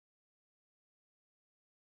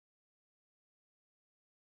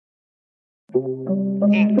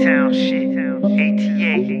Inktown shit,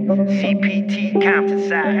 ATA, CPT, Compton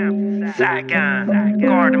side, Saigon,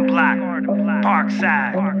 Garden Block,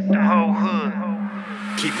 Parkside, the whole hood.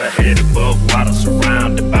 Keep my head above water,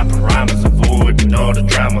 surrounded by piranhas, avoiding all the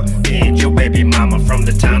drama. And your baby mama from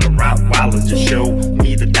the town of Rottweiler just showed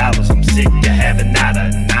me the dollars. I'm sick of having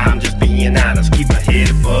nada, now I'm just being honest. Keep my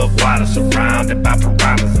head above water, surrounded by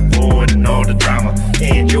piranhas, avoiding all the drama.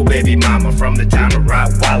 And your baby mama from the town of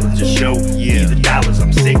Rottweiler just showed me the dollars.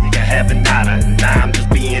 I'm sick of having nada, now I'm just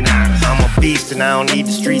being honest. I'm a beast and I don't need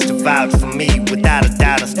the streets to vouch for me. Without a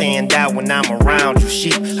doubt I stand out when I'm around you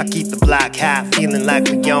sheep. I keep the block high, feeling like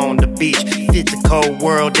we on the beach. It's a cold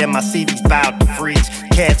world and my city's bout to freeze.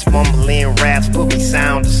 Cats mumbling raps put me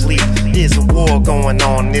sound asleep. There's a war going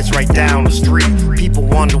on, it's right down the street. People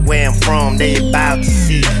wonder where I'm from, they about to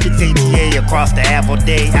see. It's ATA across the app all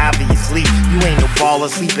day, obviously. You ain't no baller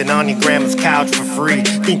sleeping on your grandma's couch for free.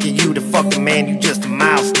 Thinking you the fucking man, you just a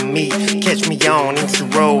mouse to me. Catch me on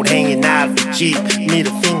Insta Road, hanging out of the Jeep.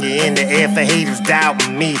 Middle finger in the air for haters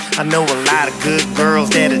doubting me. I know a lot of good girls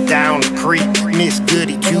that are down the creek. Miss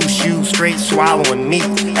Goody two-shoes straight swallowing meat.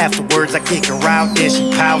 Afterwards I kick her out, there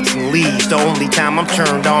she pouts and leaves. The only time I'm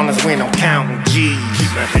turned on is when I'm counting G's.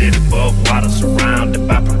 Keep my head above water, surrounded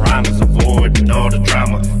by piranhas, avoiding all the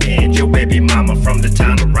drama. And your baby mama from the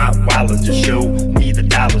town of Rottweiler just showed me the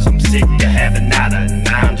dollars. I'm sick of having nada,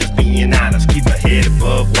 now I'm just being honest. Keep my head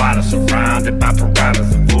above water, surrounded by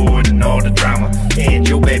piranhas, avoiding all the drama. And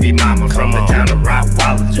your baby mama from the town of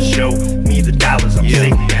Rottweiler just showed me the dollars. I'm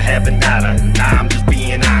sick of having nada, now I'm just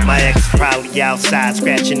being honest. My ex probably outside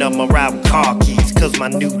scratching up my ride with car keys, cause my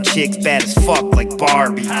new chick's bad as fuck like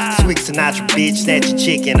Barbie. Swigz Sinatra bitch, snatch your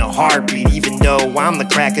chick in a heartbeat. Even though I'm the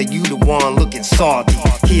cracker, you the one looking salty.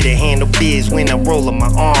 Here to handle biz when I roll up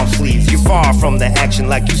my arm sleeves. You're far from the action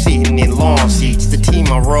like you sitting in lawn seats. The team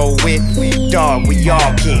I roll with, dog, we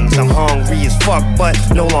all kings. I'm hungry as fuck but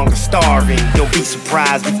no longer starving. Don't be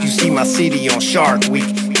surprised if you see my city on Shark Week.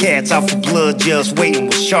 Cats out for blood just waiting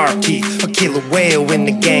with sharp teeth. A killer whale in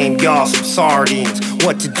the game, y'all some sardines.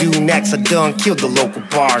 What to do next? I done killed the local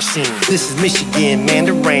bar scene. This is Michigan, man,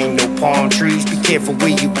 there ain't no palm trees. Be careful where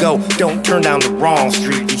you go, don't turn down the wrong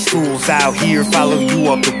street. These fools out here follow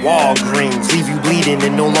you up to Walgreens, leave you bleeding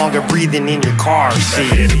and no longer breathing in your car seat.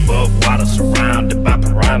 My head above water, surrounded by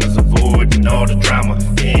piranhas, avoiding all the drama.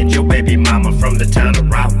 And your baby mama from the town of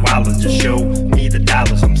Rottweiler just showed me the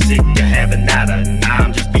dollars. I'm sick of having nada, now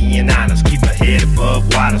I'm just being honest. Keep my head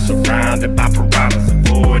above water, surrounded by piranhas,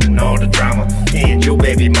 avoiding all the drama. And your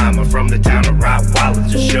baby mama from the town of Rottweiler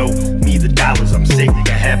just showed me the dollars. I'm sick of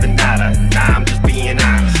having nada, now I'm just being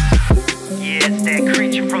honest. Yeah, it's that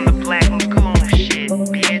creature from the